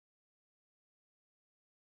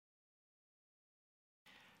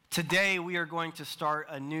Today we are going to start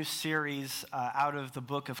a new series out of the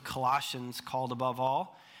book of Colossians called Above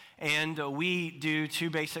All. And we do two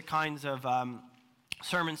basic kinds of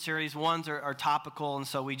sermon series. Ones are topical, and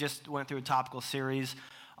so we just went through a topical series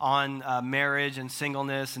on marriage and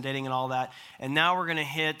singleness and dating and all that. And now we're going to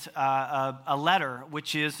hit a letter,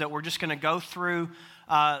 which is that we're just going to go through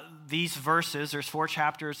these verses. There's 4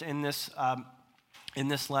 chapters in this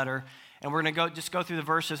letter. And we're going to just go through the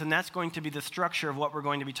verses, and that's going to be the structure of what we're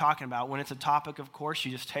going to be talking about. When it's a topic, of course,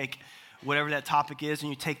 you just take whatever that topic is,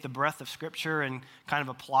 and you take the breadth of Scripture and kind of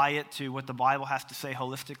apply it to what the Bible has to say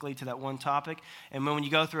holistically to that one topic. And when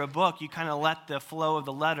you go through a book, you kind of let the flow of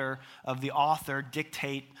the letter of the author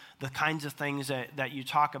dictate the kinds of things that you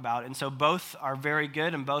talk about. And so both are very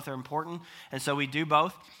good, and both are important, and so we do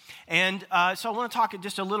both. And so I want to talk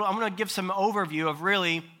just a little, I'm going to give some overview of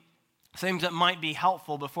really things that might be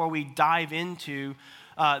helpful before we dive into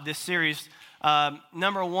this series.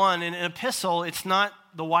 Number one, in an epistle, it's not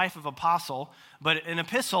the wife of apostle, but an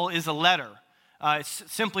epistle is a letter. It's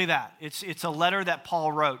simply that. It's a letter that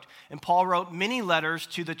Paul wrote. And Paul wrote many letters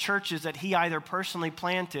to the churches that he either personally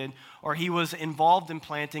planted or he was involved in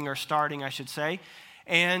planting or starting, I should say.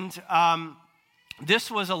 And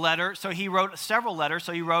this was a letter, so he wrote several letters.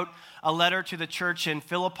 So he wrote a letter to the church in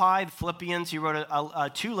Philippi, the Philippians. He wrote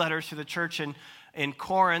 2 letters to the church in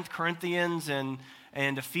Corinth, Corinthians, and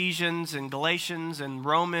Ephesians, and Galatians, and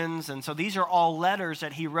Romans. And so these are all letters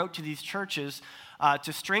that he wrote to these churches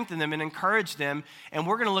to strengthen them and encourage them. And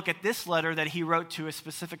we're going to look at this letter that he wrote to a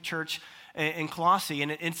specific church in Colossae.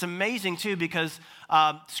 And it's amazing, too, because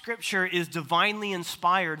Scripture is divinely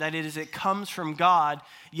inspired. That is, it comes from God,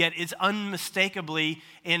 yet it's unmistakably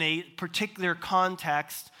in a particular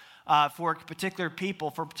context for a particular people,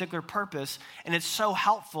 for a particular purpose. And it's so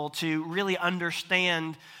helpful to really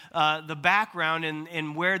understand the background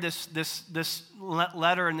and where this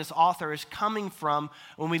letter and this author is coming from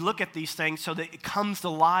when we look at these things, so that it comes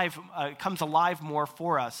alive more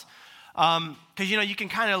for us. Because, you can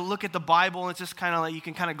kind of look at the Bible and it's just kind of like you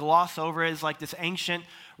can kind of gloss over it as like this ancient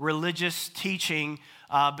religious teaching,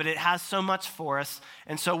 but it has so much for us.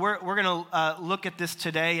 And so we're going to look at this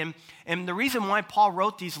today. And the reason why Paul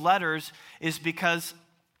wrote these letters is because,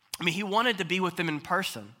 he wanted to be with them in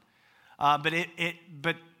person,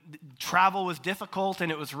 but travel was difficult,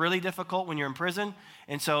 and it was really difficult when you're in prison.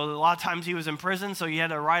 And so a lot of times he was in prison, so you had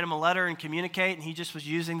to write him a letter and communicate, and he just was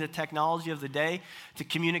using the technology of the day to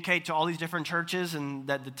communicate to all these different churches, and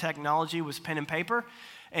that the technology was pen and paper.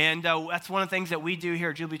 And that's one of the things that we do here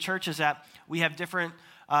at Jubilee Church, is that we have different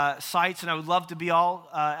sites, and I would love to be all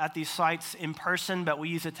at these sites in person, but we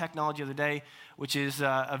use the technology of the day, which is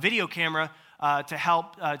a video camera, to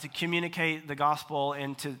help to communicate the gospel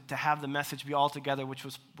and to have the message be all together, which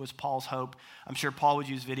was Paul's hope. I'm sure Paul would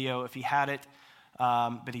use video if he had it,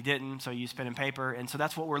 but he didn't, so he used pen and paper. And so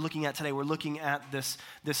that's what we're looking at today. We're looking at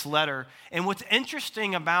this letter. And what's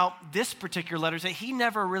interesting about this particular letter is that he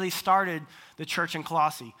never really started the church in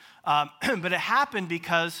Colossae. But it happened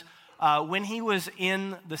because when he was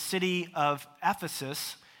in the city of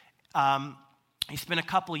Ephesus, he spent a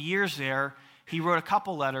couple of years there. He wrote a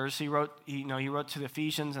couple letters. He wrote to the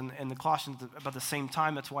Ephesians and the Colossians about the same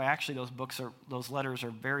time. That's why actually those letters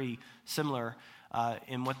are very similar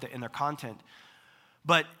in their content.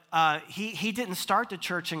 But he didn't start the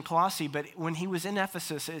church in Colossae. But when he was in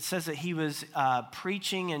Ephesus, it says that he was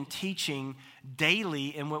preaching and teaching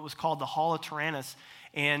daily in what was called the Hall of Tyrannus.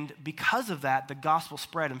 And because of that, the gospel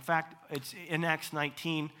spread. In fact, it's in Acts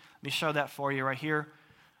 19. Let me show that for you right here.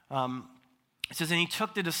 It says, and he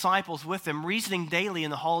took the disciples with him, reasoning daily in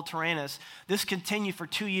the Hall of Tyrannus. This continued for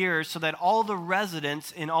 2 years, so that all the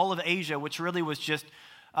residents in all of Asia, which really was just,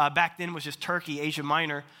 back then was just Turkey, Asia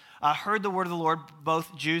Minor, heard the word of the Lord,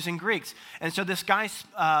 both Jews and Greeks. And so this guy,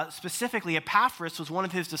 specifically Epaphras, was one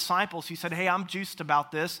of his disciples. He said, hey, I'm juiced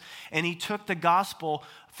about this. And he took the gospel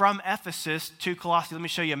from Ephesus to Colossae. Let me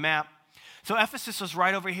show you a map. So Ephesus was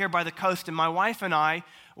right over here by the coast, and my wife and I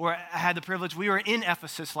had the privilege. We were in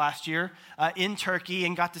Ephesus last year, in Turkey,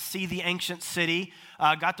 and got to see the ancient city,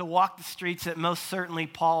 got to walk the streets that most certainly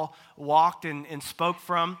Paul walked and spoke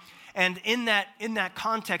from. And in that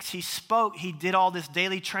context, he did all this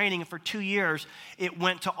daily training, and for 2 years, it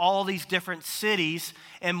went to all these different cities,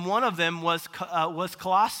 and one of them was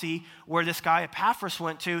Colossae, where this guy Epaphras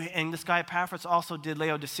went to, and this guy Epaphras also did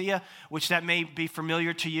Laodicea, which that may be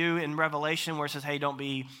familiar to you in Revelation, where it says, hey, don't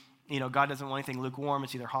be, God doesn't want anything lukewarm,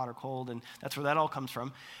 it's either hot or cold, and that's where that all comes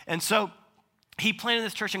from. And so he planted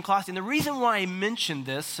this church in Colossae, and the reason why I mentioned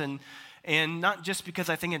this, and and not just because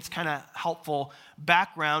I think it's kind of helpful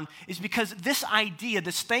background, is because this idea,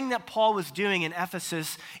 this thing that Paul was doing in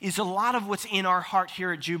Ephesus is a lot of what's in our heart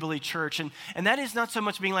here at Jubilee Church. And that is not so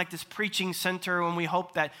much being like this preaching center when we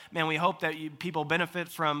hope that people benefit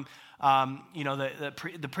from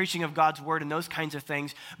the preaching of God's word and those kinds of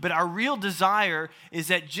things. But our real desire is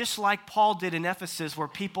that just like Paul did in Ephesus, where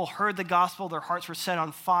people heard the gospel, their hearts were set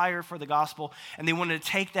on fire for the gospel, and they wanted to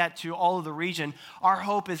take that to all of the region, our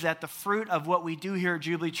hope is that the fruit of what we do here at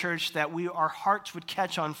Jubilee Church, that our hearts would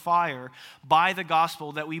catch on fire by the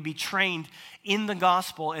gospel, that we be trained in the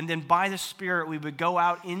gospel, and then by the Spirit we would go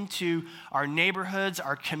out into our neighborhoods,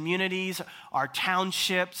 our communities, our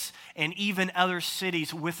townships, and even other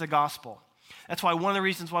cities with the gospel. That's why one of the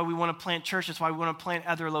reasons why we want to plant churches, why we want to plant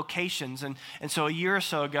other locations. And so a year or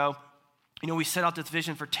so ago, we set out this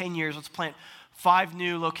vision for 10 years. Let's plant 5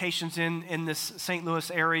 new locations in this St. Louis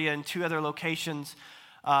area and 2 other locations,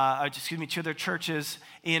 2 other churches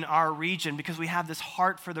in our region, because we have this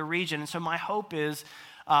heart for the region. And so my hope is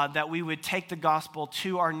that we would take the gospel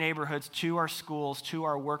to our neighborhoods, to our schools, to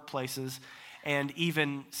our workplaces, and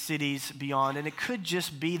even cities beyond. And it could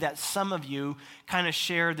just be that some of you kind of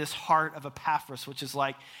share this heart of Epaphras, which is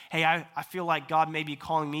like, hey, I feel like God may be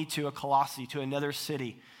calling me to a Colossae, to another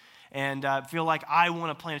city, and feel like I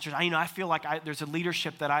want to plant a church. I feel like there's a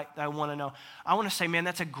leadership that I want to know. I want to say, man,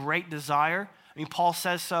 that's a great desire. I mean, Paul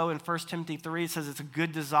says so in 1 Timothy 3. It says it's a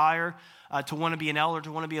good desire to want to be an elder,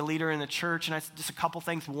 to want to be a leader in the church. And just a couple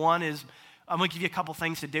things. One is, I'm going to give you a couple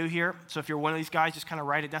things to do here. So if you're one of these guys, just kind of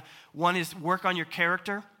write it down. One is work on your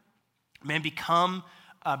character. Man, become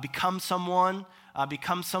someone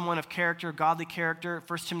of character, godly character.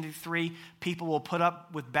 1 Timothy 3, people will put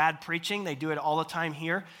up with bad preaching. They do it all the time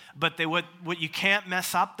here. But what you can't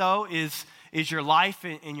mess up, though, is your life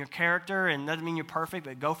and your character. And doesn't mean you're perfect,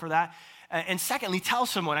 but go for that. And secondly, tell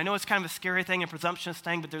someone. I know it's kind of a scary thing, a presumptuous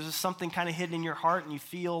thing, but there's just something kind of hidden in your heart, and you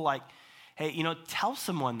feel like, hey, tell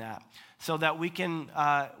someone that, so that we can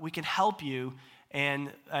help you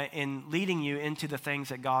and in leading you into the things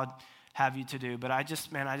that God have you to do. But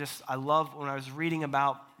I love when I was reading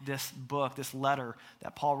about this book, this letter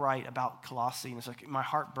that Paul wrote about Colossae, and it's like my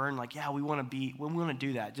heart burned. Like, yeah, we want to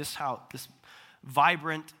do that. Just how this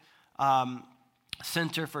vibrant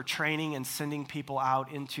center for training and sending people out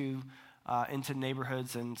into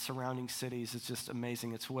neighborhoods and surrounding cities. It's just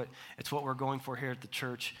amazing. It's what we're going for here at the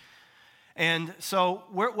church. And so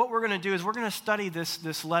what we're going to do is we're going to study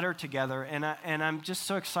this letter together, and I'm just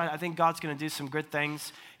so excited. I think God's going to do some good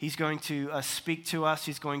things. He's going to speak to us.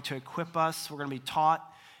 He's going to equip us. We're going to be taught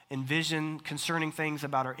in vision concerning things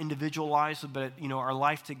about our individual lives, but our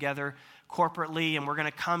life together corporately. And we're going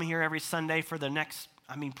to come here every Sunday for the next,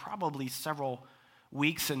 probably several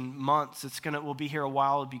weeks and months. We'll be here a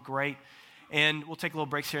while. It'll be great, and we'll take little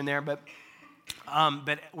breaks here and there, but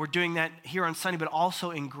we're doing that here on Sunday, but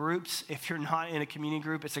also in groups. If you're not in a community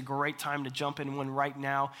group, it's a great time to jump in one right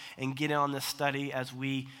now and get in on this study as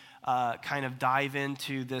we kind of dive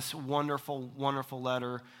into this wonderful, wonderful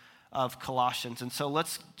letter of Colossians. And so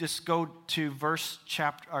let's just go to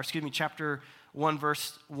chapter 1,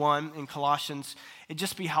 verse 1 in Colossians. It'd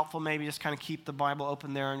just be helpful maybe just kind of keep the Bible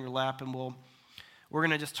open there in your lap, and we're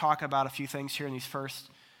going to just talk about a few things here in these first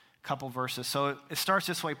couple verses. So it starts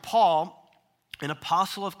this way. Paul, an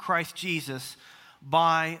apostle of Christ Jesus,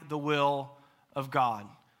 by the will of God.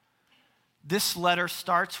 This letter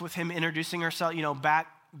starts with him introducing himself.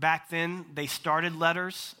 Back then, they started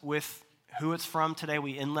letters with who it's from. Today,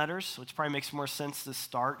 we end letters, which probably makes more sense to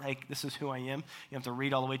start. Hey, this is who I am. You have to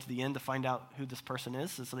read all the way to the end to find out who this person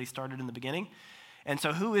is. So they started in the beginning. And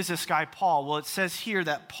so who is this guy, Paul? Well, it says here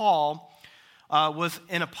that Paul was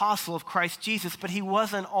an apostle of Christ Jesus, but he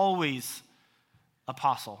wasn't always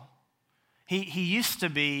apostle. He used to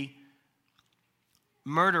be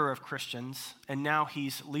murderer of Christians, and now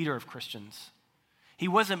he's leader of Christians. He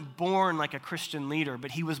wasn't born like a Christian leader,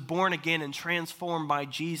 but he was born again and transformed by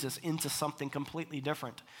Jesus into something completely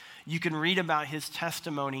different. You can read about his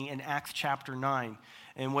testimony in Acts chapter 9.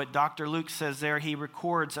 And what Dr. Luke says there, he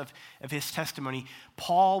records of his testimony.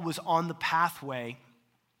 Paul was on the pathway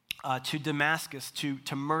to Damascus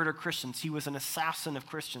to murder Christians. He was an assassin of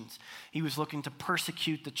Christians. He was looking to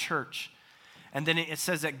persecute the church. And then it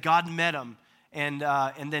says that God met him, and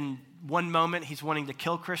then one moment he's wanting to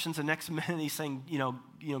kill Christians, the next minute he's saying,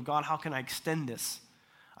 God, how can I extend this?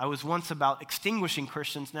 I was once about extinguishing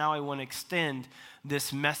Christians, now I want to extend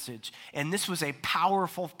this message. And this was a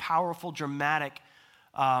powerful, powerful, dramatic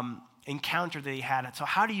encounter that he had. So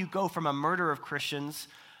how do you go from a murderer of Christians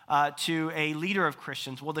to a leader of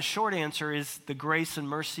Christians? Well, the short answer is the grace and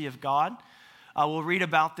mercy of God. We'll read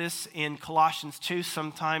about this in Colossians 2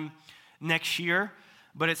 sometime next year.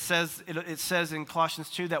 But it says in Colossians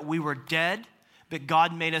 2 that we were dead, but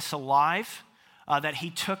God made us alive. That he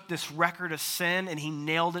took this record of sin and he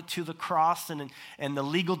nailed it to the cross, and the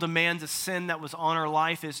legal demands of sin that was on our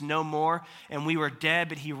life is no more. And we were dead,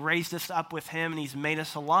 but he raised us up with him and he's made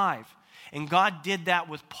us alive. And God did that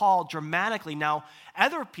with Paul dramatically. Now,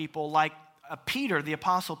 other people like Peter, the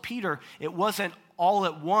Apostle Peter, it wasn't all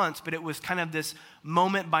at once, but it was kind of this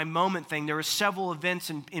moment by moment thing. There were several events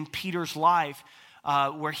in Peter's life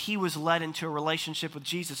where he was led into a relationship with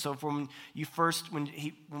Jesus. So when we first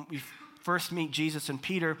meet Jesus and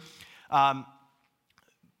Peter,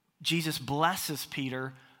 Jesus blesses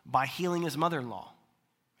Peter by healing his mother-in-law.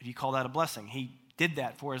 If you call that a blessing, he did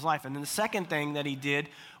that for his life. And then the second thing that he did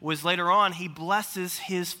was later on, he blesses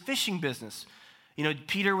his fishing business. You know,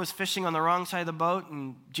 Peter was fishing on the wrong side of the boat,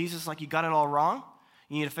 and Jesus is like, you got it all wrong.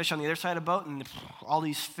 You need to fish on the other side of the boat, and all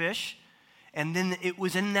these fish. And then it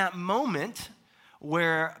was in that moment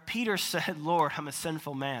where Peter said, Lord, I'm a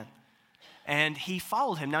sinful man. And he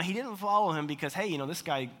followed him. Now, he didn't follow him because, hey, this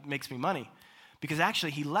guy makes me money. Because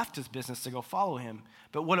actually, he left his business to go follow him.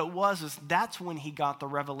 But what it was is that's when he got the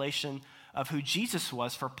revelation of who Jesus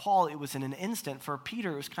was. For Paul, it was in an instant. For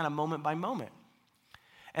Peter, it was kind of moment by moment.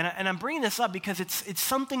 And I'm bringing this up because it's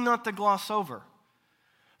something not to gloss over.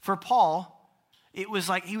 For Paul, it was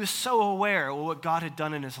like he was so aware of what God had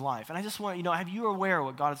done in his life. And I just want, have you aware of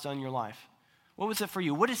what God has done in your life? What was it for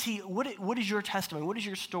you? What is your testimony? What is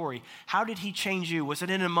your story? How did he change you? Was it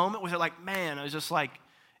in a moment? Was it like, man, I was just like,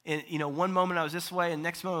 one moment I was this way and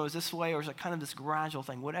next moment I was this way? Or was it kind of this gradual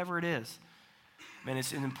thing? Whatever it is, man,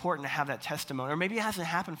 it's important to have that testimony. Or maybe it hasn't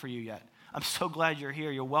happened for you yet. I'm so glad you're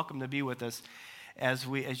here. You're welcome to be with us as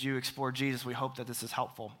you explore Jesus. We hope that this is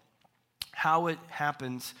helpful. How it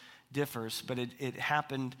happens differs, but it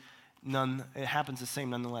happens the same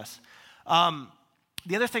nonetheless.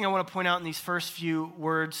 The other thing I want to point out in these first few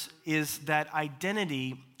words is that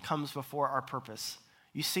identity comes before our purpose.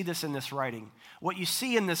 You see this in this writing. What you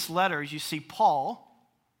see in this letter is you see Paul,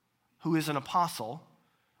 who is an apostle.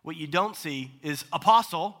 What you don't see is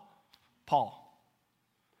Apostle Paul.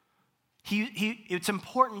 It's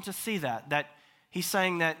important to see that he's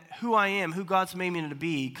saying that who I am, who God's made me to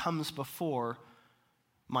be, comes before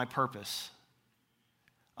my purpose.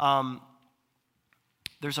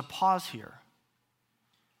 There's a pause here.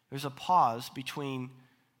 There's a pause between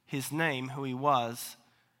his name, who he was,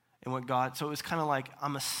 and what God. So it was kind of like,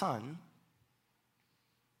 I'm a son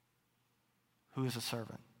who is a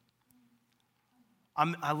servant.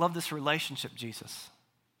 I love this relationship, Jesus.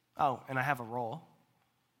 Oh, and I have a role.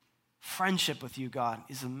 Friendship with you, God,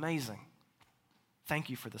 is amazing. Thank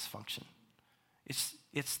you for this function.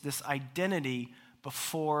 It's this identity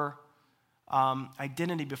before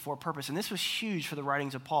purpose. And this was huge for the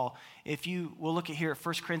writings of Paul. We'll look at here at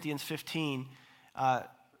 1 Corinthians 15,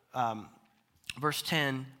 verse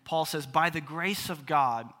 10, Paul says, by the grace of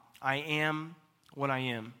God, I am what I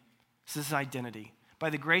am. So this is identity. By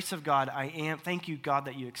the grace of God, I am. Thank you, God,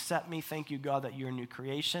 that you accept me. Thank you, God, that you're a new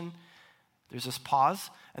creation. There's this pause.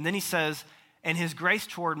 And then he says, and his grace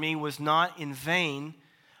toward me was not in vain.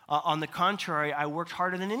 On the contrary, I worked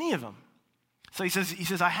harder than any of them. So he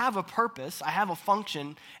says, I have a purpose, I have a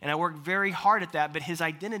function, and I worked very hard at that, but his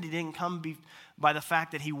identity didn't come by the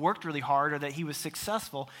fact that he worked really hard or that he was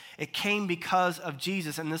successful. It came because of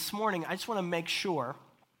Jesus. And this morning, I just want to make sure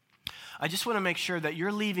that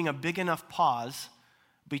you're leaving a big enough pause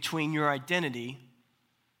between your identity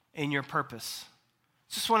and your purpose.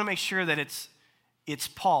 Just want to make sure that it's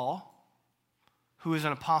Paul, who is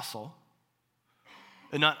an apostle,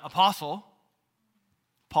 and not Apostle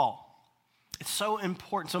Paul. It's so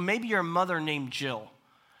important. So maybe you're a mother named Jill.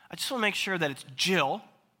 I just want to make sure that it's Jill,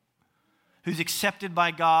 who's accepted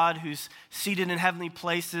by God, who's seated in heavenly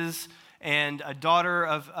places, and a daughter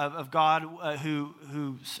of God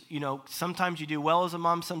who sometimes you do well as a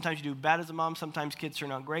mom, sometimes you do bad as a mom, sometimes kids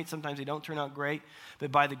turn out great, sometimes they don't turn out great,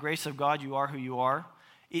 but by the grace of God, you are who you are.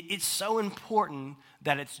 It's so important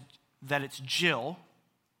that it's Jill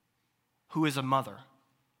who is a mother,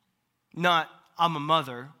 not I'm a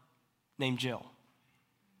mother named Jill.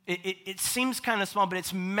 It seems kind of small, but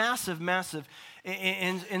it's massive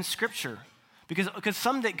in Scripture.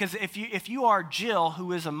 Because if you are Jill,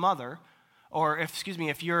 who is a mother, or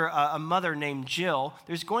if you're a mother named Jill,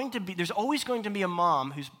 there's always going to be a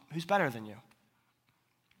mom who's better than you.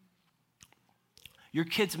 Your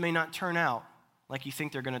kids may not turn out like you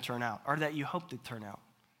think they're going to turn out, or that you hope to turn out.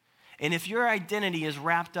 And if your identity is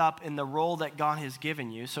wrapped up in the role that God has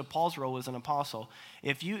given you, so Paul's role was an apostle,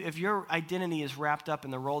 if your identity is wrapped up in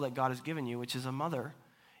the role that God has given you, which is a mother,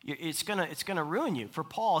 It's gonna ruin you. For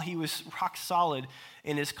Paul, he was rock solid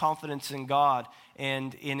in his confidence in God,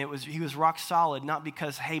 and he was rock solid not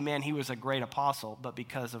because, hey man, he was a great apostle, but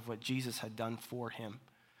because of what Jesus had done for him.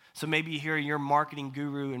 So maybe you hear your marketing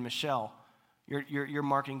guru and Michelle, your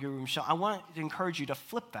marketing guru Michelle. I want to encourage you to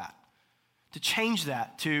flip that, to change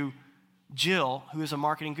that to Jill, who is a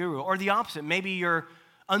marketing guru, or the opposite. Maybe you're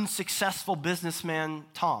unsuccessful businessman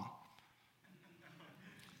Tom.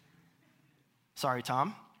 Sorry,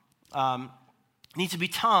 Tom. Needs to be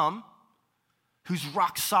Tom, who's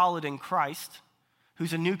rock solid in Christ,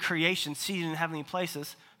 who's a new creation seated in heavenly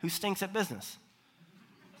places, who stinks at business.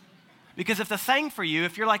 Because if the thing for you,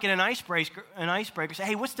 if you're like in an icebreaker, say,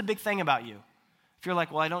 hey, what's the big thing about you? If you're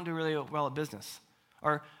like, well, I don't do really well at business.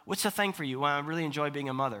 Or what's the thing for you? Well, I really enjoy being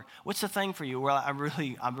a mother. What's the thing for you? Well, I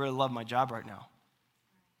really love my job right now.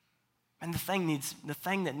 And the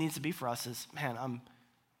thing that needs to be for us is, man,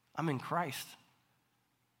 I'm in Christ.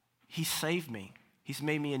 He saved me. He's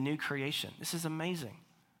made me a new creation. This is amazing.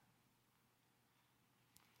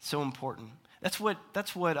 So important. That's what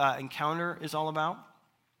Encounter is all about.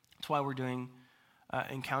 That's why we're doing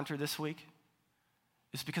Encounter this week.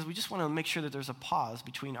 It's because we just want to make sure that there's a pause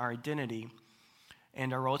between our identity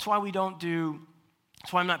and our role. It's why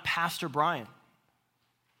I'm not Pastor Bryan.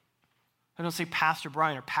 I don't say Pastor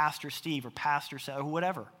Bryan or Pastor Steve or Pastor Seth or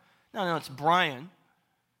whatever. No, it's Bryan,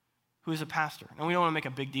 who is a pastor. And we don't want to make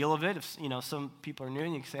a big deal of it. If, some people are new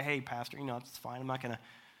and you can say, hey, pastor, it's fine. I'm not going to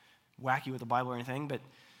whack you with the Bible or anything. But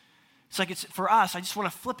it's for us, I just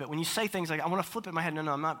want to flip it. When you say things like, I want to flip it in my head. No,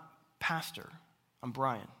 I'm not pastor. I'm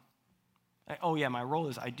Bryan. Oh, yeah, my role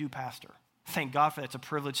is I do pastor. Thank God for that. It's a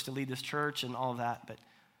privilege to lead this church and all of that.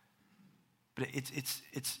 But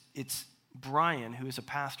it's Bryan who is a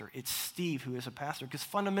pastor. It's Steve who is a pastor. Because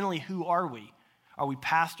fundamentally, who are we? Are we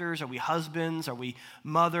pastors? Are we husbands? Are we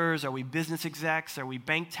mothers? Are we business execs? Are we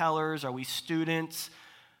bank tellers? Are we students?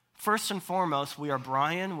 First and foremost, we are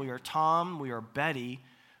Bryan, we are Tom, we are Betty,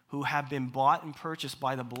 who have been bought and purchased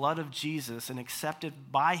by the blood of Jesus and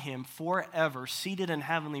accepted by him forever, seated in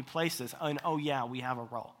heavenly places. And oh yeah, we have a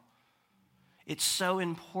role. It's so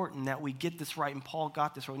important that we get this right, and Paul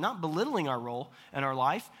got this right. Not belittling our role in our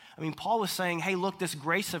life. I mean, Paul was saying, hey, look, this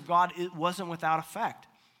grace of God, it wasn't without effect.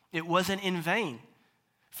 It wasn't in vain.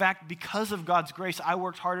 In fact, because of God's grace, I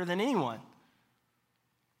worked harder than anyone.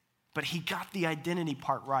 But he got the identity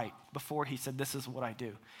part right before he said, this is what I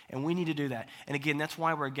do. And we need to do that. And again, that's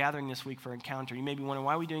why we're gathering this week for Encounter. You may be wondering,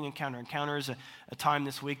 why are we doing Encounter? Encounter is a time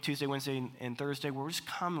this week, Tuesday, Wednesday, and Thursday, where we're just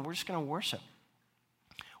coming. We're just going to worship.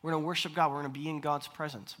 We're going to worship God. We're going to be in God's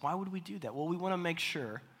presence. Why would we do that? Well, we want to make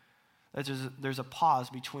sure that there's a pause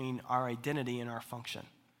between our identity and our function.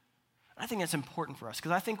 I think that's important for us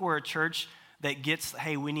because I think we're a church that gets,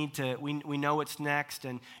 hey, we know what's next,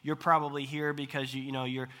 and you're probably here because you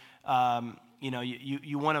want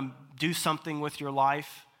to do something with your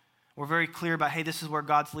life. We're very clear about, hey, this is where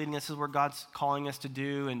God's leading us, this is where God's calling us to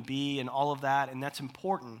do and be and all of that, and that's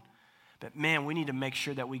important. But man, we need to make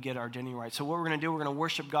sure that we get our identity right. So what we're going to do, we're going to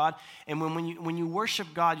worship God, and when you worship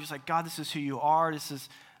God, you're just like, God, this is who you are. This is,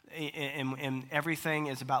 and everything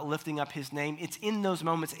is about lifting up his name. It's in those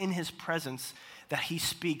moments, in his presence, that he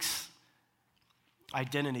speaks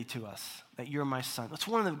identity to us, that you're my son. That's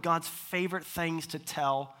one of God's favorite things to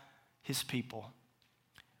tell his people.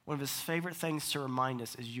 One of his favorite things to remind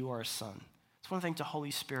us is you are a son. It's one of the things the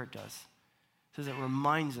Holy Spirit does. It says it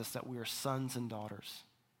reminds us that we are sons and daughters.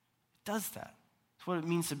 It does that. It's what it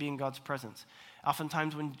means to be in God's presence.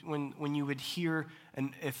 Oftentimes when you would hear,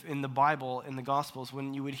 and if in the Bible, in the Gospels,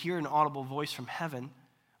 when you would hear an audible voice from heaven,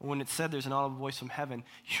 when it said there's an audible voice from heaven,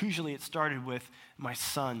 usually it started with, my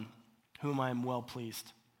son, whom I am well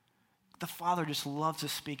pleased. The Father just loves to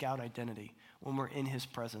speak out identity when we're in his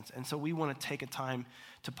presence. And so we want to take a time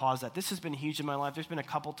to pause that. This has been huge in my life. There's been a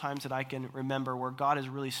couple times that I can remember where God has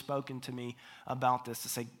really spoken to me about this, to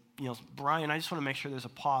say, Bryan, I just want to make sure there's a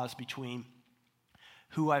pause between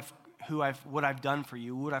what I've done for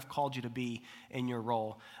you, what I've called you to be in your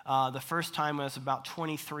role. The first time I was about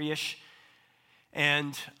 23-ish,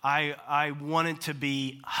 and I wanted to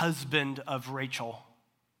be husband of Rachel,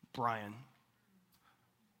 Bryan.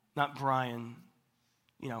 Not Bryan,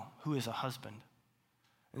 who is a husband.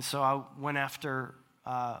 And so I went after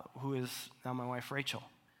who is now my wife, Rachel.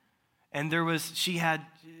 And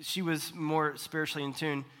she was more spiritually in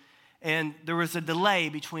tune. And there was a delay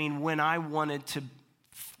between when I wanted to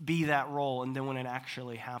be that role and then when it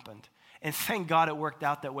actually happened. And thank God it worked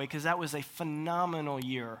out that way, because that was a phenomenal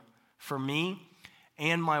year for me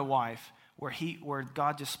and my wife, where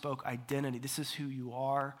God just spoke identity. This is who you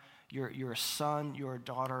are. you're a son, you're a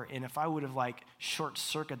daughter. And if I would have like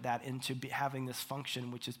short-circuited that into having this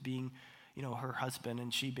function, which is being, her husband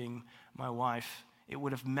and she being my wife, it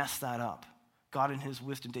would have messed that up. God in his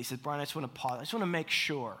wisdom, he says, Bryan, I just want to pause. I just want to make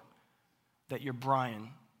sure that you're Bryan,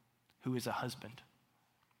 who is a husband.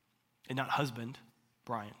 And not husband,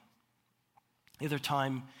 Bryan. The other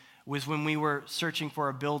time was when we were searching for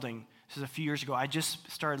a building. This is a few years ago. I just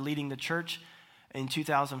started leading the church in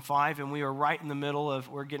 2005, and we were right in the middle of,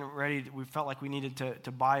 we're getting ready, we felt like we needed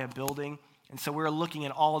to buy a building. And so we were looking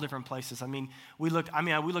at all different places. We looked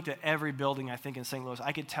at every building, I think, in St. Louis.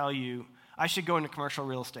 I could tell you, I should go into commercial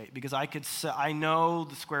real estate because I know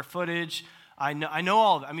the square footage. I know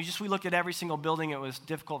all of it. We looked at every single building. It was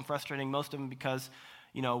difficult and frustrating, most of them because,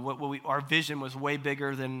 our vision was way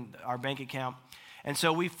bigger than our bank account. And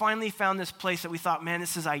so we finally found this place that we thought, man,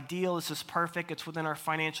 this is ideal. This is perfect. It's within our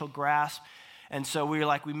financial grasp. And so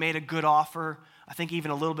we made a good offer. I think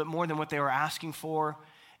even a little bit more than what they were asking for.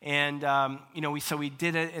 And, we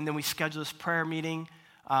did it, and then we scheduled this prayer meeting,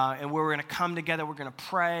 and we were going to come together, we're going to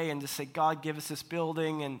pray, and just say, God, give us this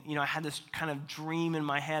building. And, I had this kind of dream in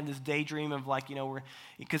my head, this daydream of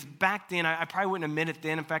because back then, I probably wouldn't admit it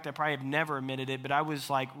then. In fact, I probably have never admitted it, but I was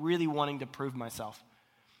really wanting to prove myself.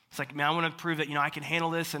 It's like, man, I want to prove that, I can handle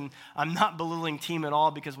this, and I'm not belittling team at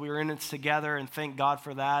all because we were in this together, and thank God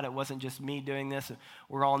for that. It wasn't just me doing this.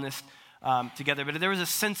 We're all in this together. But there was a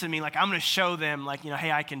sense in me, I'm going to show them,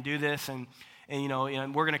 hey, I can do this, and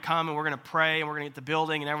we're going to come, and we're going to pray, and we're going to get the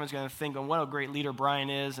building, and everyone's going to think, what a great leader Bryan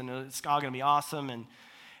is, and it's all going to be awesome,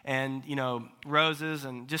 and roses,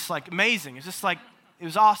 and just amazing. It's just it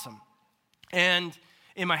was awesome. And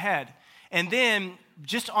in my head. And then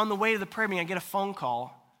just on the way to the prayer meeting, I get a phone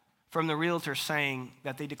call from the realtor saying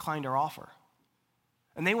that they declined our offer.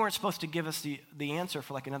 And they weren't supposed to give us the answer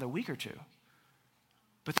for another week or two.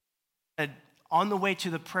 But they said, on the way to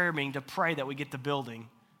the prayer meeting to pray that we get the building,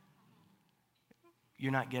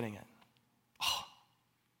 you're not getting it. Oh.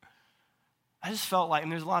 I just felt and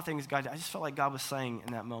there's a lot of things I just felt like God was saying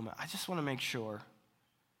in that moment, I just want to make sure,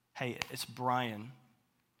 hey, it's Bryan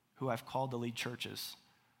who I've called to lead churches.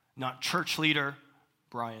 Not church leader,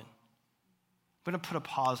 Bryan. I'm going to put a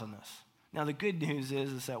pause on this. Now, the good news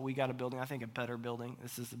is that we got a building, I think a better building.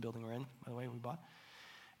 This is the building we're in, by the way, we bought.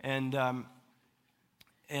 And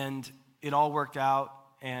it all worked out,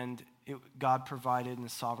 and God provided and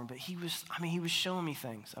is sovereign. But he was showing me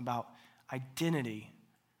things about identity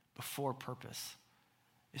before purpose.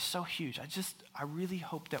 It's so huge. I really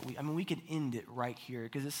hope that we could end it right here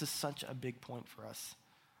because this is such a big point for us.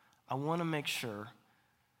 I want to make sure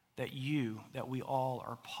that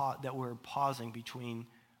we're pausing between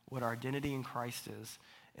what our identity in Christ is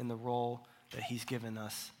and the role that he's given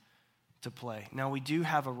us to play. Now, we do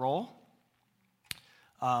have a role.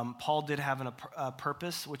 Paul did have a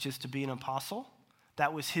purpose, which is to be an apostle.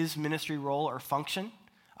 That was his ministry role or function.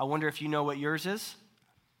 I wonder if you know what yours is.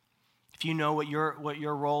 If you know what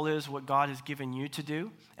your role is, what God has given you to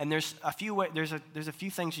do. And there's a few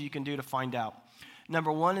things that you can do to find out.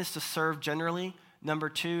 Number one is to serve generally. Number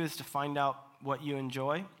two is to find out what you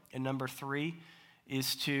enjoy. And number three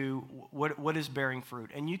is to what is bearing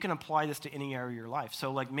fruit. And you can apply this to any area of your life.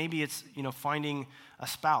 So maybe it's, finding a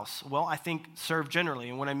spouse. Well, I think serve generally.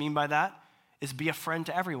 And what I mean by that is be a friend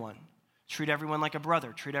to everyone. Treat everyone like a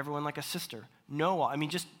brother. Treat everyone like a sister.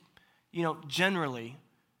 Generally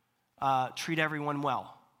treat everyone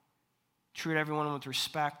well. Treat everyone with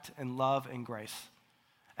respect and love and grace.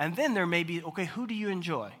 And then there may be, okay, who do you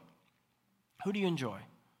enjoy? Who do you enjoy?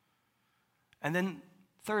 And then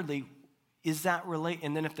thirdly,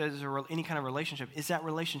 and then if there's any kind of relationship, is that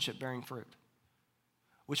relationship bearing fruit?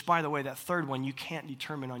 Which, by the way, that third one you can't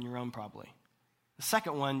determine on your own probably. The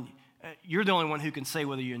second one, you're the only one who can say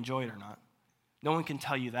whether you enjoy it or not. No one can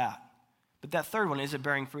tell you that. But that third one, is it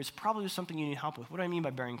bearing fruit? It's probably something you need help with. What do I mean by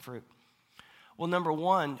bearing fruit? Well, number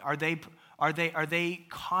one, are they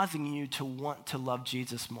causing you to want to love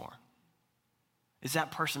Jesus more? Is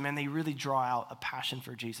that person, man, they really draw out a passion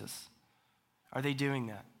for Jesus? Are they doing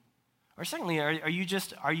that? Or secondly,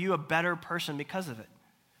 are you a better person because of it?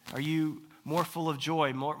 Are you more full of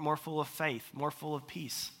joy, more full of faith, more full of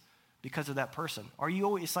peace because of that person? Are you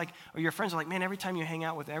always or your friends are man, every time you hang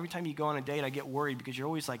out with, every time you go on a date, I get worried because you're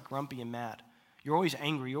always grumpy and mad. You're always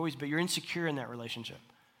angry, but you're insecure in that relationship.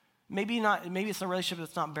 Maybe it's a relationship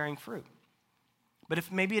that's not bearing fruit. But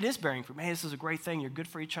if maybe it is bearing fruit, man, this is a great thing. You're good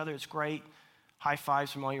for each other. It's great. High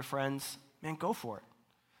fives from all your friends. Man, go for it.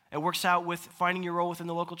 It works out with finding your role within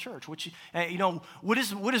the local church, which, what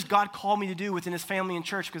does God call me to do within his family and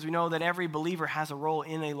church? Because we know that every believer has a role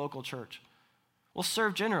in a local church. Well,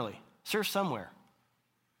 serve generally. Serve somewhere.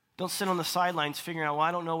 Don't sit on the sidelines figuring out, well,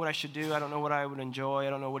 I don't know what I should do. I don't know what I would enjoy. I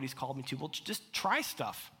don't know what he's called me to. Well, just try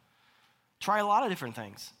stuff. Try a lot of different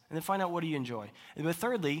things. And then find out, what do you enjoy? And but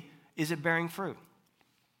thirdly, is it bearing fruit?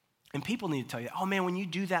 And people need to tell you, oh man, when you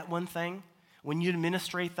do that one thing, when you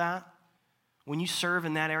administrate that, when you serve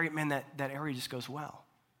in that area, man, that area just goes well.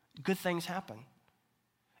 Good things happen.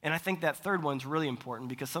 And I think that third one's really important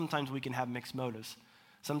because sometimes we can have mixed motives.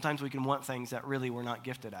 Sometimes we can want things that really we're not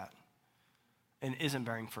gifted at and isn't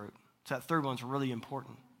bearing fruit. So that third one's really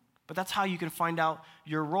important. But that's how you can find out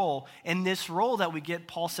your role. And this role that we get,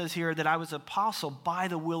 Paul says here, that I was apostle by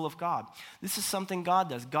the will of God. This is something God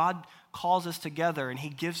does. God calls us together and he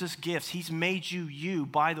gives us gifts. He's made you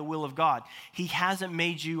by the will of God. He hasn't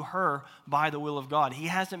made you her by the will of God. He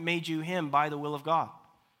hasn't made you him by the will of God.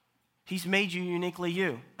 He's made you uniquely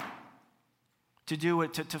you to do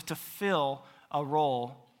it, to fill a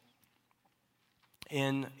role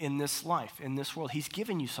in this life, in this world. He's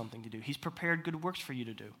given you something to do. He's prepared good works for you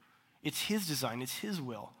to do. It's his design. It's his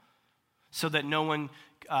will, so that no one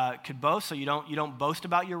could boast. So you don't boast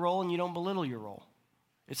about your role and you don't belittle your role.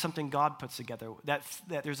 It's something God puts together. That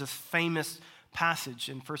there's this famous passage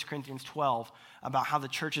in 1 Corinthians 12 about how the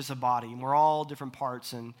church is a body, and we're all different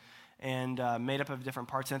parts and made up of different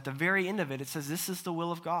parts. And at the very end of it, it says this is the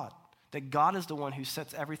will of God, that God is the one who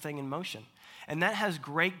sets everything in motion. And that has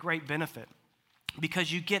great, great benefit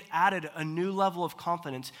because you get added a new level of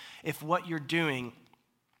confidence if what you're doing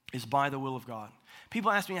is by the will of God.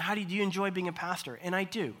 People ask me, do you enjoy being a pastor? And I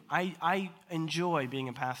do. I enjoy being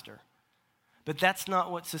a pastor. But that's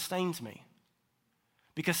not what sustains me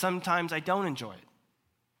because sometimes I don't enjoy it.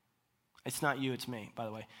 It's not you, it's me, by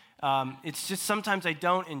the way. It's just sometimes I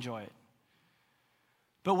don't enjoy it.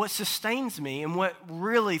 But what sustains me and what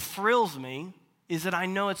really thrills me is that I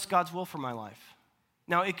know it's God's will for my life.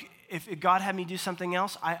 Now, if God had me do something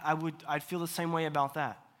else, I'd feel the same way about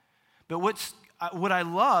that. But what I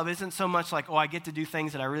love isn't so much like, I get to do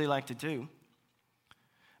things that I really like to do.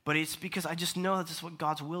 But it's because I just know that this is what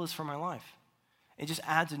God's will is for my life. It just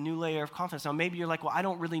adds a new layer of confidence. Now, maybe you're like, I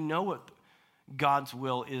don't really know what God's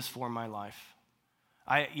will is for my life.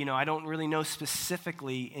 I don't really know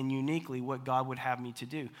specifically and uniquely what God would have me to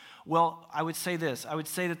do. Well, I would say this. I would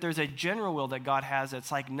say that there's a general will that God has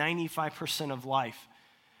that's like 95% of life.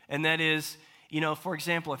 And that is, for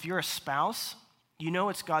example, if you're a spouse,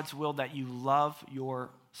 it's God's will that you love your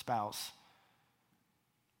spouse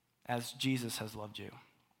as Jesus has loved you.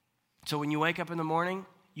 So when you wake up in the morning,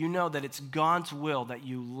 you know that it's God's will that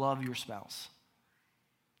you love your spouse.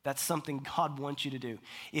 That's something God wants you to do.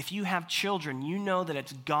 If you have children, you know that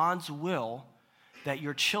it's God's will that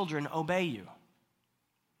your children obey you.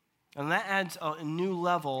 And that adds a new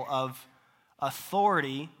level of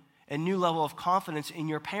authority, a new level of confidence in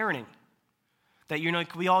your parenting. That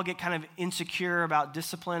we all get kind of insecure about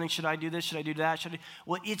disciplining. Should I do this? Should I do that?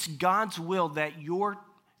 Well, it's God's will that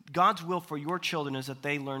God's will for your children is that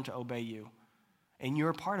they learn to obey you. And you're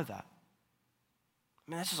a part of that.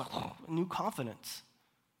 Man, that's just a new confidence.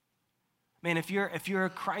 Man, if you're a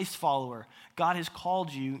Christ follower, God has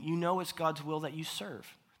called you, it's God's will that you serve,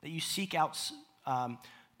 that you seek out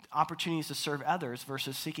opportunities to serve others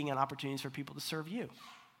versus seeking out opportunities for people to serve you.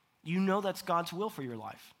 That's God's will for your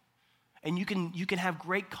life. And you can have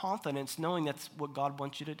great confidence knowing that's what God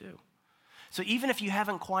wants you to do. So even if you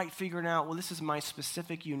haven't quite figured out, this is my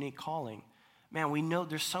specific, unique calling, man, we know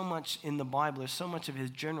there's so much in the Bible, there's so much of his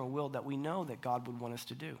general will that we know that God would want us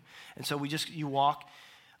to do. And so you walk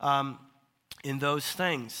in those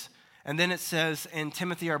things. And then it says, and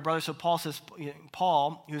Timothy our brother. So Paul says,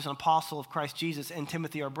 Paul, who's an apostle of Christ Jesus, and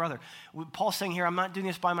Timothy our brother. Paul's saying here, I'm not doing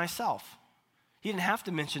this by myself. He didn't have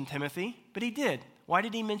to mention Timothy, but he did. Why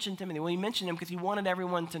did he mention Timothy? Well, he mentioned him because he wanted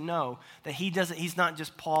everyone to know that he's not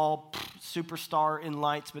just Paul, superstar in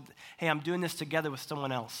lights, but hey, I'm doing this together with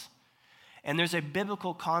someone else. And there's a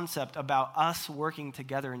biblical concept about us working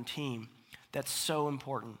together in team that's so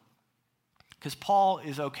important. Because Paul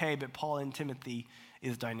is okay, but Paul and Timothy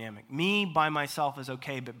is dynamic. Me by myself is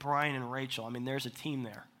okay, but Bryan and Rachel, there's a team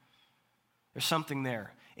there. There's something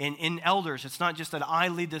there. And in elders, it's not just that I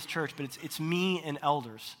lead this church, but it's me and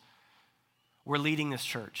elders. We're leading this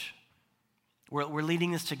church. We're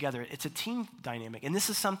leading this together. It's a team dynamic. And this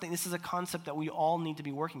is a concept that we all need to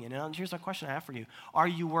be working in. And here's my question I have for you. Are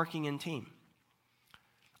you working in team?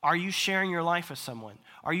 Are you sharing your life with someone?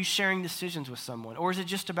 Are you sharing decisions with someone? Or is it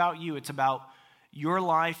just about you? It's about your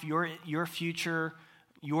life, your future,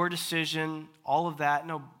 your decision, all of that.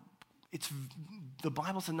 No, the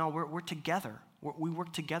Bible says, no, we're together. We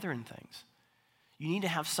work together in things. You need to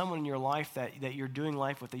have someone in your life that you're doing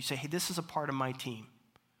life with that you say, hey, this is a part of my team.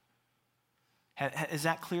 Is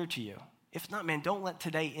that clear to you? If not, man, don't let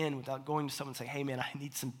today end without going to someone and say, hey, man, I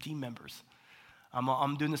need some team members.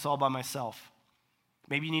 I'm doing this all by myself.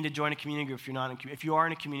 Maybe you need to join a community group if you're not if you are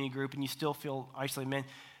in a community group and you still feel isolated, man,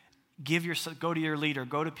 go to your leader,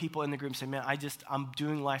 go to people in the group and say, man, I'm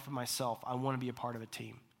doing life for myself. I want to be a part of a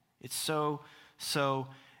team. It's so, so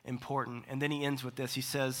important. And then he ends with this. He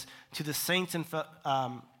says, to the saints and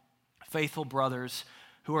faithful brothers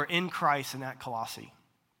who are in Christ and at Colossae.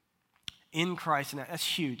 In Christ, and that's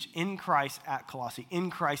huge. In Christ at Colossae. In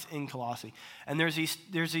Christ in Colossae. And there's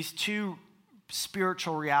these two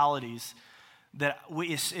spiritual realities that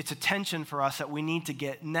it's a tension for us that we need to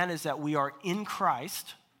get, and that is that we are in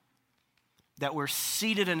Christ, that we're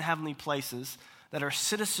seated in heavenly places, that our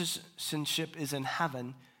citizenship is in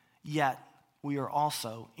heaven, yet we are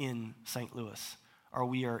also in St. Louis, or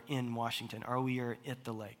we are in Washington, or we are at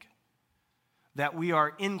the lake. That we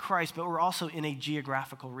are in Christ, but we're also in a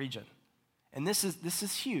geographical region. And this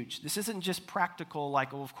is huge. This isn't just practical,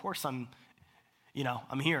 like, well, of course I'm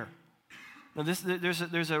here. No,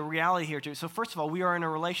 there's a reality here too. So first of all, we are in a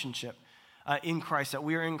relationship in Christ, that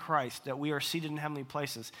we are in Christ, that we are seated in heavenly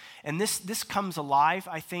places. And this comes alive,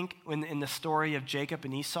 I think, in the story of Jacob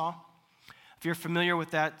and Esau. If you're familiar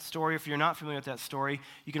with that story, if you're not familiar with that story,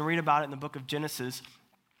 you can read about it in the book of Genesis.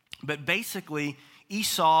 But basically,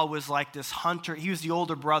 Esau was like this hunter. He was the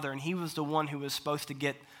older brother, and he was the one who was supposed to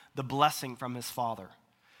get the blessing from his father.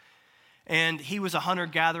 And he was a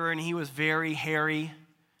hunter-gatherer, and he was very hairy.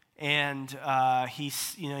 And he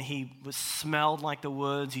smelled like the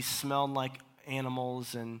woods. He smelled like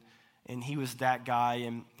animals, and he was that guy.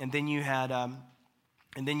 And then you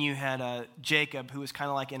had Jacob, who was kind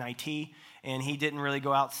of like in IT, and he didn't really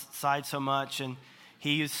go outside so much. And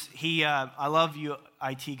I love you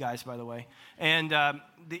IT guys, by the way. And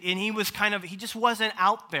he was he just wasn't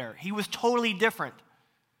out there. He was totally different.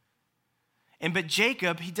 But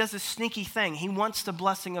Jacob, he does this sneaky thing. He wants the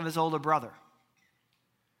blessing of his older brother.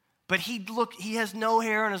 But he has no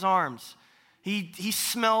hair on his arms. He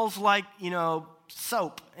smells like,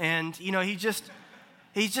 soap. And, he's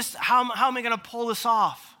just, how am I going to pull this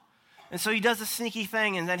off? And so he does a sneaky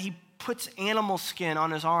thing, and then he puts animal skin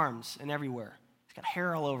on his arms and everywhere. He's got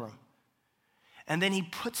hair all over him. And then he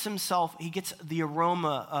gets the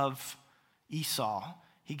aroma of Esau.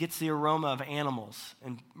 He gets the aroma of animals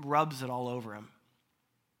and rubs it all over him.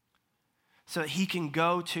 So that he can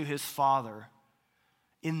go to his father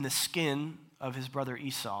in the skin of his brother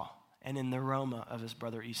Esau and in the aroma of his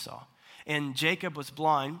brother Esau. And Jacob was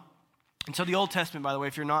blind. And so the Old Testament, by the way,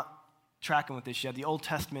 if you're not tracking with this yet, the Old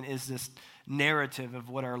Testament is this narrative of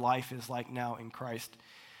what our life is like now in Christ,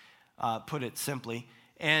 put it simply.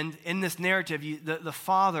 And in this narrative, the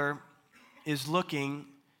father is looking.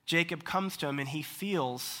 Jacob comes to him, and he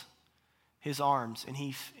feels his arms, and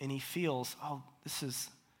he feels, oh, this is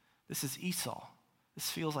Esau.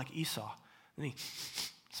 This feels like Esau. And he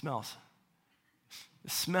smells.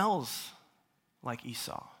 It smells like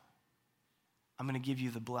Esau. I'm going to give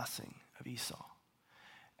you the blessing of Esau.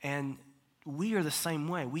 And we are the same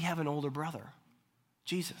way. We have an older brother,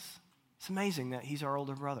 Jesus. It's amazing that he's our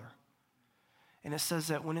older brother. And it says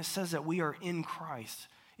that when it says that we are in Christ,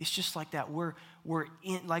 it's just like that. We're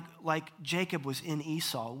in, like Jacob was in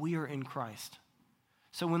Esau, we are in Christ.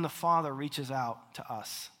 So when the Father reaches out to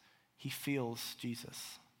us, he feels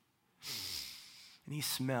Jesus. And he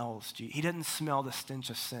smells Jesus. He doesn't smell the stench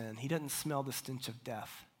of sin. He doesn't smell the stench of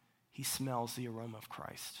death. He smells the aroma of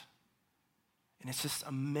Christ. And it's just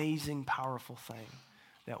amazing, powerful thing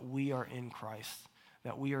that we are in Christ,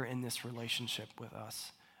 that we are in this relationship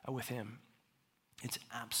with him. It's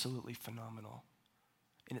absolutely phenomenal.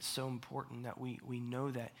 And it's so important that we know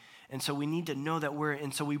that. And so we need to know that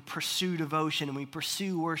so we pursue devotion, and we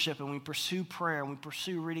pursue worship, and we pursue prayer, and we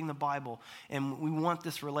pursue reading the Bible. And we want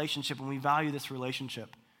this relationship, and we value this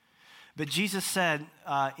relationship. But Jesus said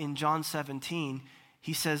in John 17,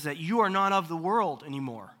 he says that you are not of the world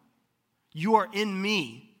anymore. You are in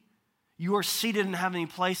me. You are seated in heavenly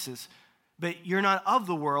places. But you're not of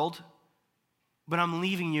the world, but I'm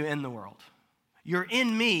leaving you in the world. You're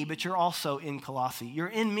in me, but you're also in Colossae. You're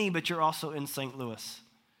in me, but you're also in St. Louis.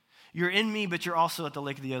 You're in me, but you're also at the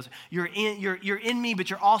Lake of the Ozarks. You're in me, but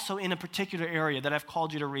you're also in a particular area that I've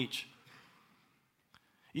called you to reach.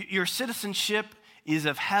 Your citizenship is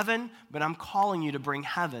of heaven, but I'm calling you to bring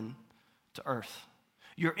heaven to earth.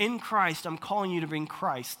 You're in Christ. I'm calling you to bring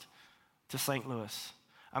Christ to St. Louis.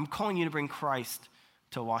 I'm calling you to bring Christ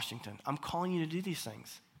to Washington. I'm calling you to do these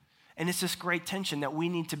things. And it's this great tension that we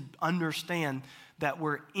need to understand that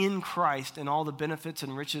we're in Christ and all the benefits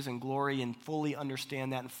and riches and glory, and fully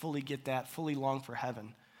understand that and fully get that, fully long for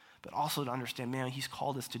heaven. But also to understand, man, he's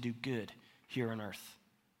called us to do good here on earth.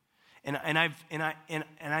 And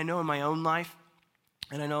I know in my own life,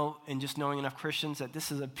 and I know in just knowing enough Christians that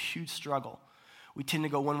this is a huge struggle. We tend to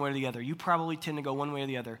go one way or the other. You probably tend to go one way or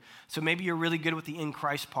the other. So maybe you're really good with the in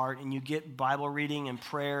Christ part, and you get Bible reading and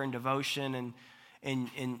prayer and devotion,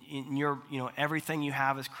 and your, everything you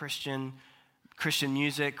have is Christian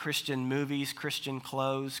music, Christian movies, Christian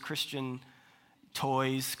clothes, Christian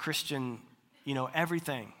toys, Christian,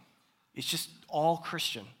 everything. It's just all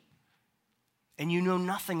Christian. And you know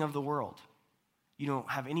nothing of the world. You don't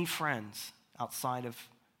have any friends outside of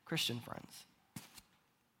Christian friends.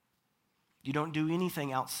 You don't do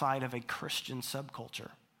anything outside of a Christian subculture.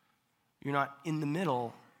 You're not in the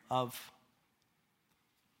middle of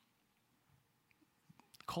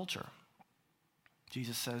culture.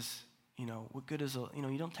 Jesus says, what good is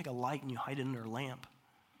you don't take a light and you hide it under a lamp.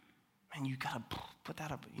 Man, you got to put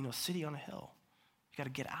that up, city on a hill. You got to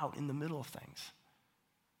get out in the middle of things.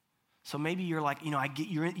 So maybe you're like,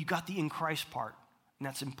 you got the in Christ part, and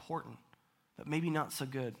that's important, but maybe not so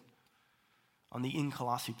good on the in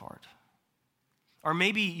Colossae part. Or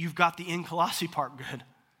maybe you've got the in Colossae part good,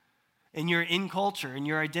 and you're in culture, and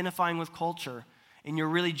you're identifying with culture, and you're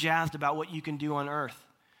really jazzed about what you can do on earth.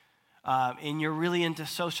 And you're really into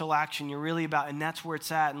social action. You're really about, and that's where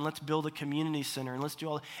it's at, and let's build a community center, and let's do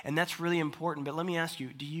all, and that's really important. But let me ask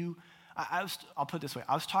you, I'll put it this way.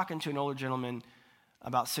 I was talking to an older gentleman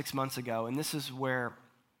about 6 months ago, and this is where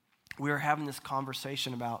we were having this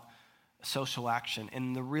conversation about social action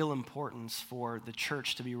and the real importance for the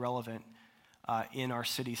church to be relevant in our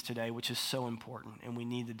cities today, which is so important, and we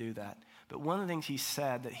need to do that. But one of the things he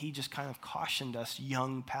said that he just kind of cautioned us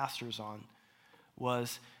young pastors on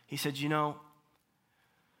was, he said,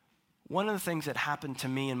 one of the things that happened to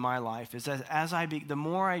me in my life is that the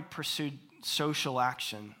more I pursued social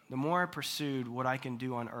action, the more I pursued what I can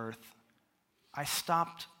do on earth, I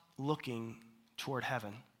stopped looking toward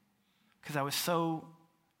heaven because I was so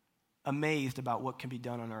amazed about what can be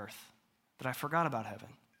done on earth that I forgot about heaven.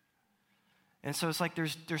 And so it's like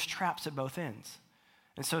there's traps at both ends.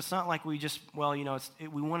 And so it's not like we just,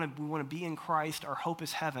 we want to be in Christ. Our hope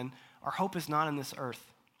is heaven. Our hope is not in this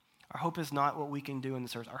earth. Our hope is not what we can do in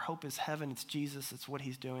this earth. Our hope is heaven. It's Jesus. It's what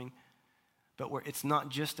he's doing. But it's not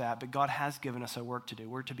just that, but God has given us a work to do.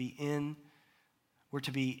 We're to be in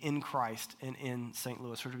Christ and in St.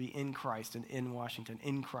 Louis. We're to be in Christ and in Washington,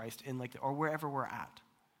 in Christ, or wherever we're at.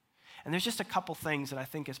 And there's just a couple things that I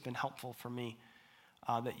think has been helpful for me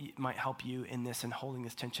that might help you in this and holding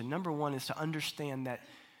this tension. Number one is to understand that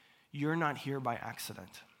you're not here by accident.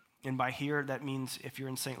 And by here, that means if you're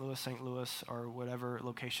in St. Louis, or whatever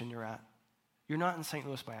location you're at, you're not in St.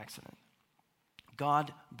 Louis by accident.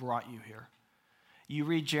 God brought you here. You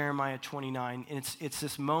read Jeremiah 29, and it's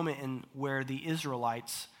this moment where the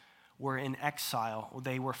Israelites were in exile.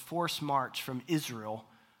 They were forced marched from Israel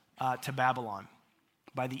to Babylon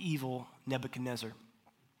by the evil Nebuchadnezzar.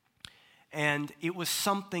 And it was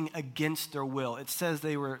something against their will. It says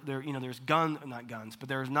there's not guns, but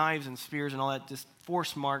there's knives and spears and all that, just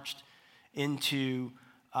force marched into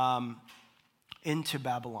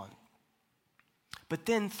Babylon. But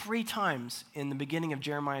then 3 times in the beginning of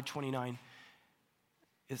Jeremiah 29,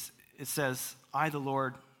 it says, I, the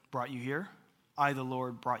Lord, brought you here. I, the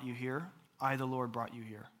Lord, brought you here. I, the Lord, brought you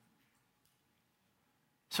here.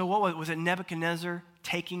 So what was it Nebuchadnezzar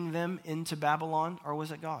taking them into Babylon, or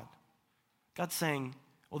was it God? God's saying,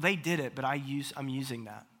 well, they did it, but I'm using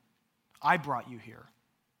that. I brought you here.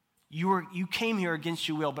 You came here against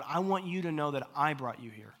your will, but I want you to know that I brought you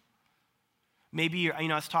here. Maybe I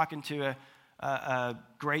was talking to a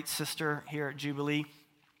great sister here at Jubilee,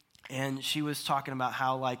 and she was talking about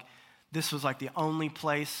how this was the only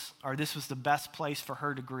place, or this was the best place for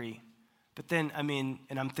her degree. But then,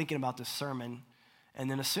 and I'm thinking about this sermon,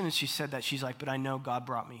 and then as soon as she said that, she's like, but I know God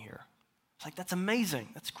brought me here. It's like, that's amazing.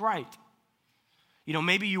 That's great.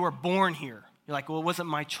 Maybe you were born here. You're like, well, it wasn't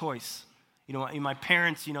my choice. My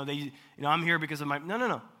parents, I'm here because of my,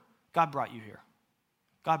 no. God brought you here.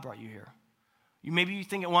 God brought you here. Maybe you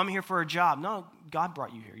think, well, I'm here for a job. No, God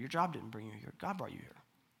brought you here. Your job didn't bring you here. God brought you here.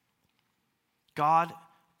 God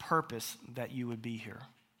purposed that you would be here.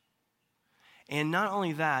 And not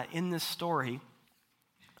only that, in this story,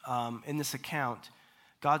 in this account,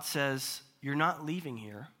 God says, you're not leaving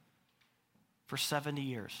here for 70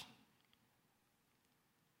 years.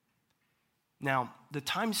 Now, the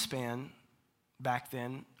time span back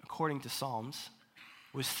then, according to Psalms,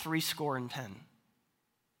 was 70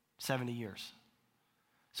 years.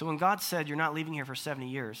 So when God said, you're not leaving here for 70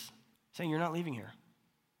 years, saying you're not leaving here.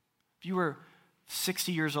 If you were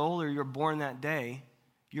 60 years old or you were born that day,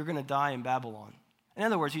 you're going to die in Babylon. In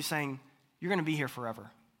other words, he's saying, you're going to be here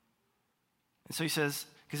forever. And so he says,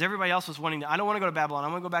 Because everybody else was wanting to, I don't want to go to Babylon. I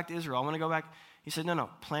want to go back to Israel. I want to go back. He said, no,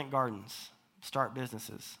 plant gardens, start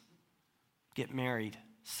businesses, get married,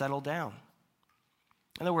 settle down.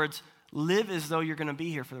 In other words, live as though you're going to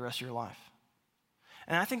be here for the rest of your life.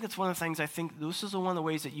 And I think that's one of the things, I think this is one of the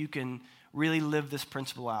ways that you can really live this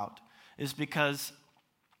principle out, is because,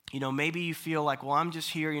 maybe you feel like, well, I'm just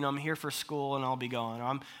here, I'm here for school and I'll be gone.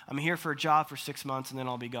 Or I'm here for a job for 6 months and then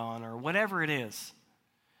I'll be gone, or whatever it is.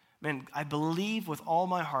 Man, I believe with all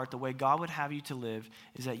my heart the way God would have you to live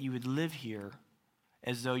is that you would live here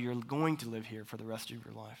as though you're going to live here for the rest of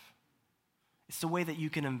your life. It's the way that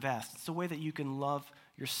you can invest. It's the way that you can love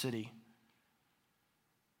your city.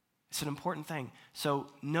 It's an important thing. So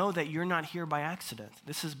know that you're not here by accident.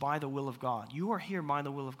 This is by the will of God. You are here by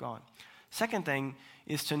the will of God. Second thing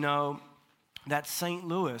is to know that St.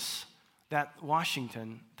 Louis, that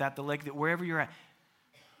Washington, that the lake, that wherever you're at,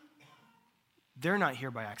 they're not here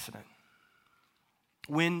by accident.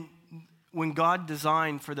 When God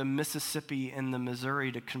designed for the Mississippi and the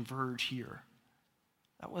Missouri to converge here,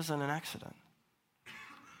 that wasn't an accident.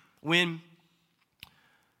 When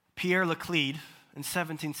Pierre Laclede in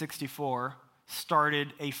 1764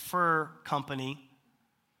 started a fur company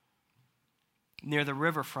near the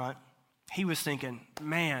riverfront, he was thinking,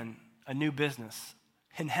 man, a new business.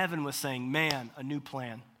 And heaven was saying, man, a new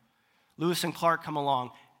plan. Lewis and Clark come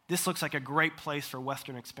along. This looks like a great place for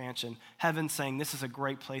Western expansion. Heaven's saying this is a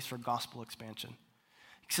great place for gospel expansion.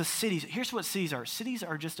 So cities, here's what cities are. Cities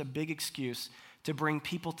are just a big excuse to bring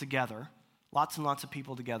people together, lots and lots of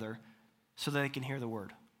people together, so that they can hear the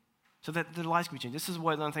word, so that their lives can be changed. This is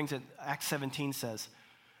one of the things that Acts 17 says.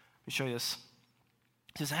 Let me show you this.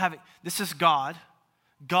 It says, this is God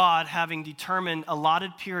having determined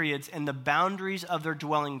allotted periods and the boundaries of their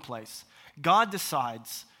dwelling place. God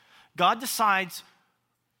decides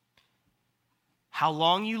how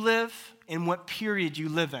long you live and what period you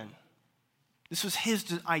live in. This was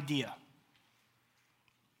his idea.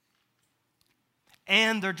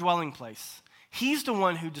 And their dwelling place. He's the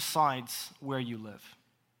one who decides where you live.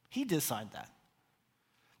 He decided that.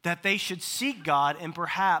 That they should seek God and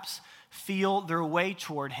perhaps feel their way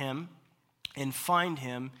toward him and find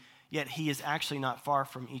him, yet he is actually not far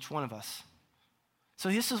from each one of us. So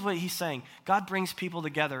this is what he's saying. God brings people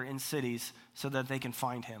together in cities so that they can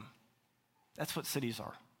find him. That's what cities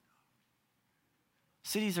are.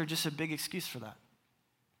 Cities are just a big excuse for that.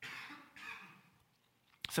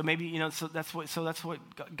 So maybe, so that's what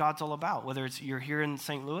God's all about. Whether it's you're here in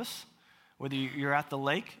St. Louis, whether you're at the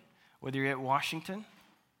lake, whether you're at Washington,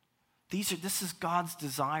 this is God's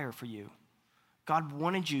desire for you. God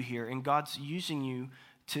wanted you here, and God's using you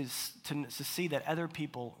to see that other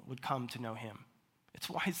people would come to know him. It's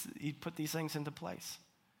why he put these things into place.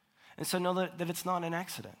 And so know that it's not an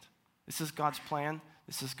accident. This is God's plan.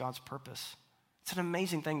 This is God's purpose. It's an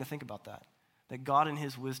amazing thing to think about that God in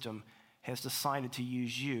his wisdom has decided to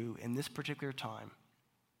use you in this particular time,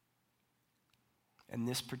 in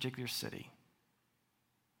this particular city,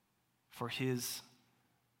 for his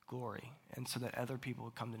glory, and so that other people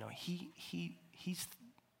would come to know. He's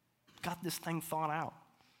got this thing thought out.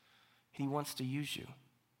 He wants to use you.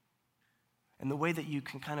 And the way that you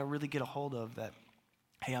can kind of really get a hold of that,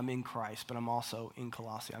 hey, I'm in Christ, but I'm also in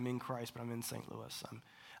Colossae. I'm in Christ, but I'm in St. Louis.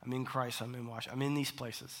 I'm in Christ, I'm in Washington. I'm in these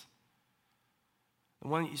places. The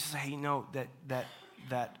one you say, hey, no,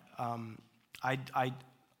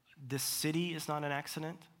 this city is not an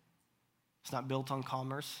accident. It's not built on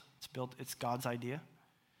commerce. It's God's idea.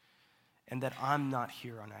 And that I'm not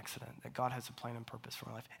here on accident, that God has a plan and purpose for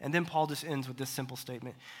my life. And then Paul just ends with this simple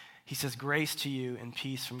statement. He says, grace to you and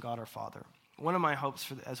peace from God our Father. One of my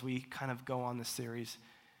hopes as we kind of go on this series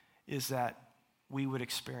is that we would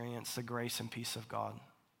experience the grace and peace of God.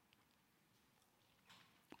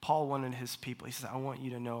 Paul wanted his people, he says, I want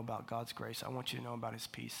you to know about God's grace. I want you to know about his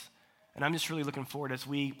peace. And I'm just really looking forward as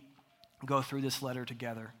we go through this letter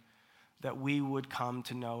together that we would come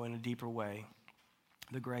to know in a deeper way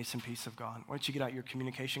the grace and peace of God. Why don't you get out your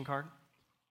communication card?